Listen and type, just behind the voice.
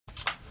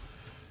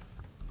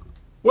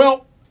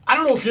Well, I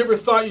don't know if you ever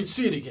thought you'd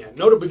see it again.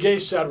 Notah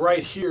Begay said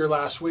right here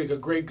last week, a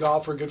great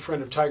golfer, a good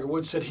friend of Tiger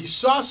Woods, said he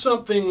saw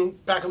something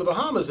back in the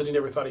Bahamas that he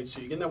never thought he'd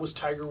see again. That was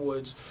Tiger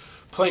Woods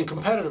playing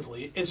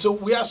competitively. And so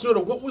we asked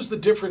Notah, what was the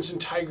difference in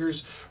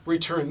Tiger's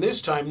return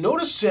this time?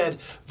 Notah said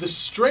the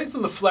strength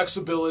and the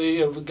flexibility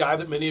of a guy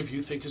that many of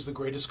you think is the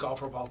greatest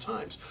golfer of all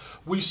times.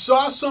 We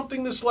saw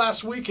something this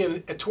last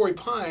weekend at Torrey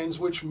Pines,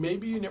 which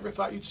maybe you never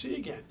thought you'd see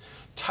again.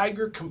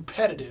 Tiger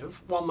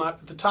competitive, while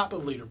not at the top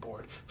of the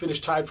leaderboard,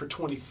 finished tied for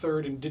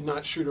 23rd and did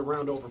not shoot a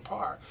round over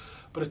par.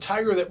 But a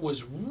Tiger that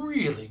was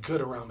really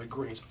good around the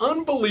greens.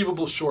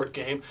 Unbelievable short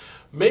game,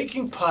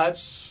 making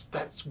putts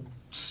that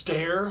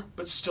stare,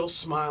 but still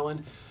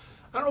smiling.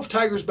 I don't know if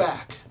Tiger's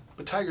back,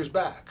 but Tiger's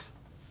back.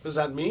 What does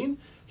that mean?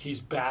 He's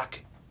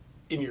back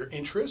in your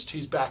interest.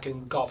 He's back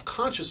in golf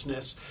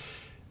consciousness.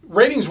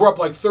 Ratings were up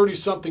like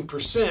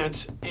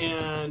 30-something%,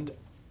 and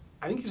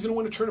I think he's going to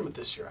win a tournament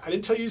this year. I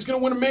didn't tell you he's going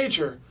to win a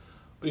major,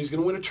 but he's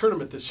going to win a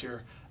tournament this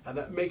year, and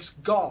that makes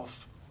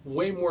golf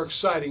way more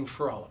exciting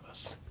for all of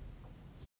us.